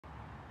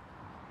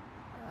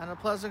And a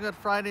pleasant good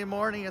Friday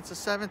morning. It's the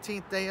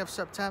 17th day of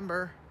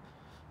September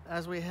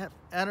as we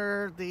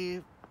enter the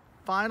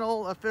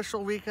final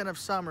official weekend of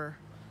summer.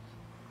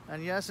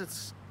 And yes,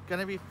 it's going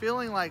to be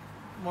feeling like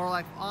more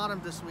like autumn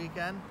this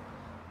weekend.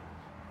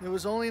 It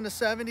was only in the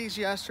 70s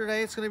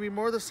yesterday. It's going to be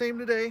more the same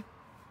today.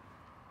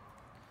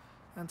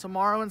 And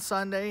tomorrow and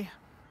Sunday,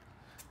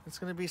 it's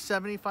going to be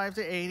 75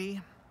 to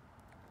 80.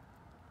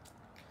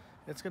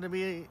 It's going to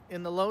be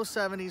in the low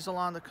 70s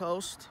along the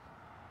coast.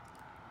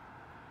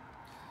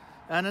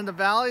 And in the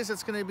valleys,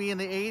 it's going to be in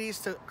the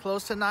 80s to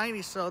close to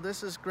 90. So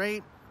this is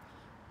great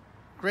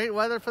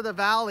weather for the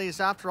valleys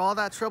after all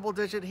that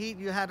triple-digit heat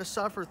you had to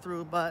suffer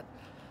through. But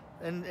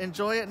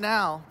enjoy it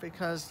now,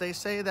 because they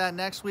say that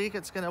next week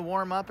it's going to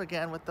warm up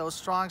again with those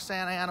strong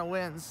Santa Ana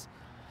winds.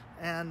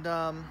 And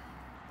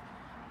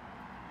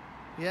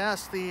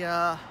yes,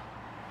 the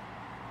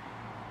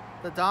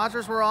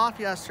Dodgers were off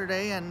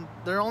yesterday, and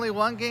they're only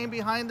one game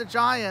behind the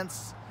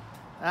Giants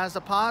as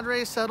the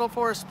Padres settled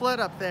for a split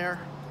up there.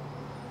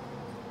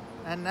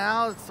 And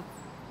now it's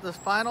the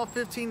final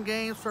 15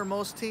 games for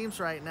most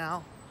teams right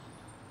now.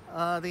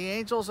 The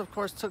Angels, of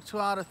course, took 2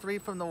 out of 3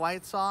 from the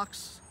White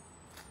Sox.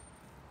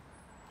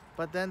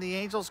 But then the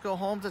Angels go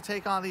home to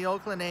take on the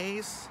Oakland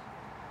A's.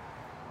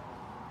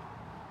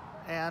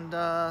 And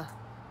the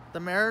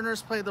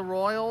Mariners play the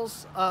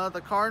Royals.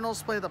 The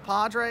Cardinals play the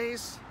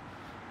Padres.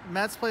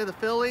 Mets play the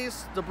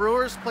Phillies. The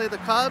Brewers play the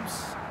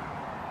Cubs.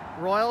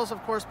 Royals,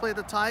 of course, play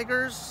the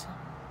Tigers.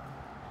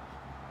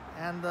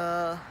 And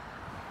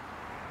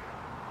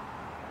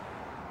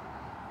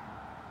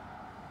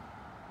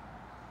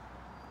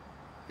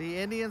the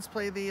Indians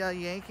play the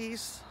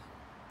Yankees.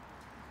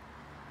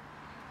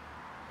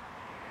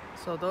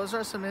 So those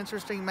are some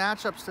interesting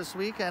matchups this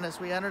weekend as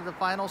we enter the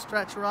final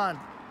stretch run.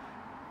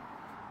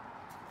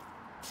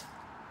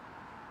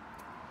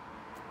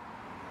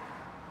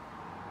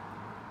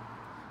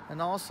 And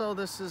also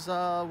this is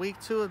week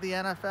 2 of the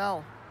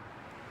NFL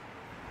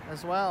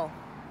as well.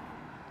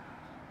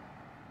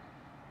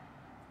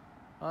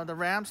 The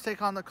Rams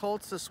take on the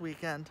Colts this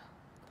weekend.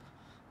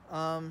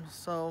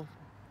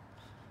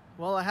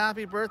 Well, a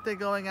happy birthday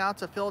going out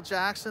to Phil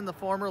Jackson, the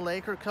former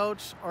Laker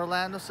coach,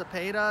 Orlando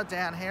Cepeda,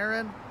 Dan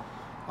Haren.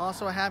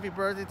 Also a happy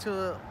birthday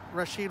to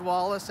Rasheed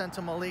Wallace and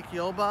to Malik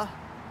Yoba.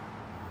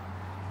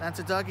 And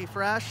to Dougie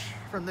Fresh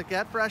from the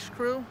Get Fresh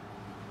crew.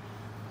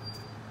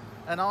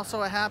 And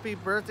also a happy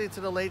birthday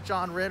to the late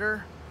John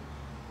Ritter.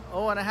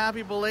 Oh, and a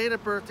happy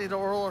belated birthday to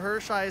Oral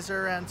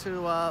Hershiser and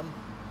to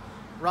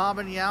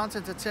Robin Yount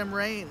and to Tim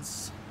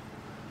Raines.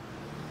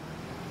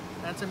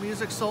 And to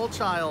Music Soul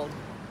Child.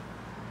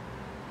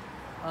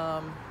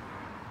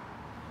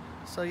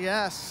 So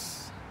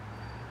yes,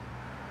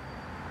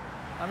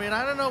 I mean,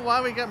 I don't know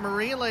why we get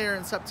Marine Layer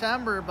in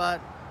September,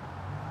 but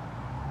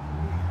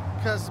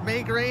because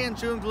May Gray and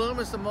June Gloom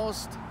is the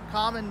most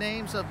common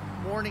names of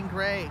morning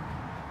gray.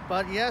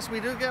 But yes, we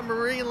do get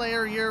Marine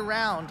Layer year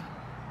round.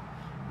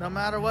 No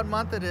matter what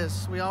month it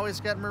is, we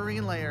always get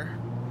Marine Layer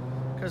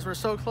because we're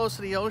so close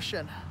to the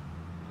ocean.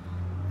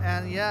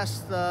 And yes,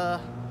 the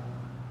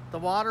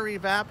water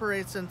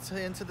evaporates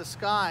into the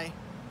sky,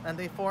 and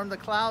they form the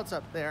clouds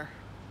up there.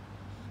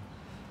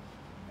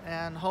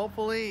 And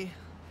hopefully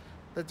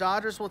the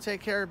Dodgers will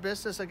take care of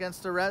business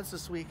against the Reds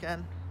this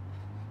weekend,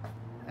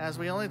 as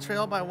we only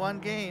trail by 1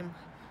 game.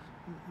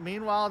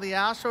 Meanwhile, the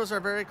Astros are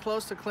very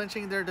close to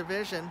clinching their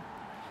division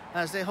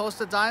as they host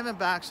the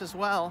Diamondbacks as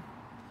well.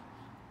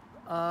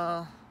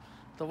 The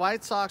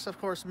White Sox, of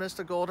course, missed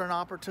a golden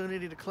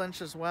opportunity to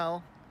clinch as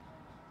well.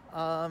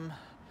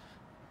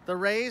 The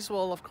Rays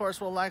will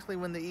likely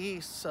win the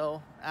East,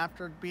 so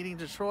after beating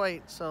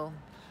Detroit, so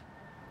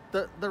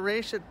the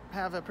Rays should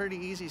have a pretty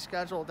easy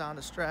schedule down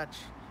the stretch.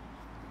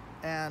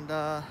 And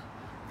the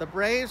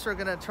Braves are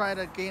going to try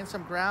to gain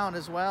some ground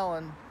as well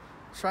and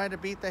try to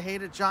beat the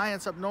hated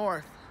Giants up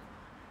north.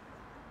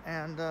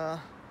 And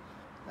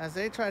as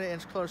they try to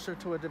inch closer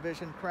to a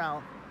division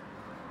crown.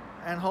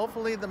 And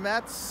hopefully the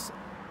Mets,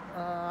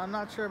 I'm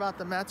not sure about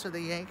the Mets or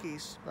the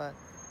Yankees, but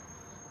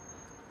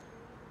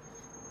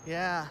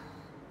yeah.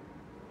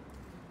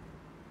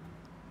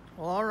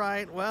 Well, all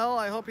right. Well,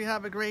 I hope you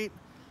have a great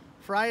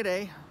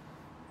Friday.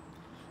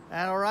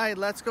 And all right,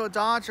 let's go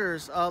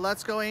Dodgers,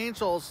 let's go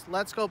Angels,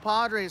 let's go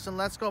Padres, and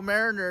let's go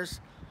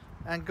Mariners,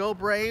 and go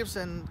Braves,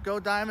 and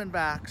go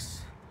Diamondbacks.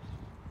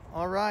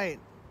 All right,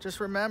 just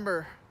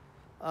remember,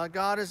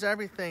 God is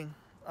everything.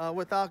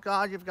 Without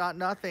God, you've got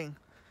nothing.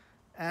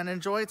 And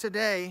enjoy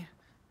today,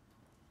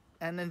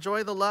 and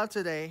enjoy the love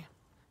today,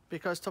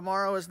 because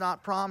tomorrow is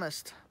not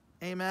promised.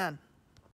 Amen.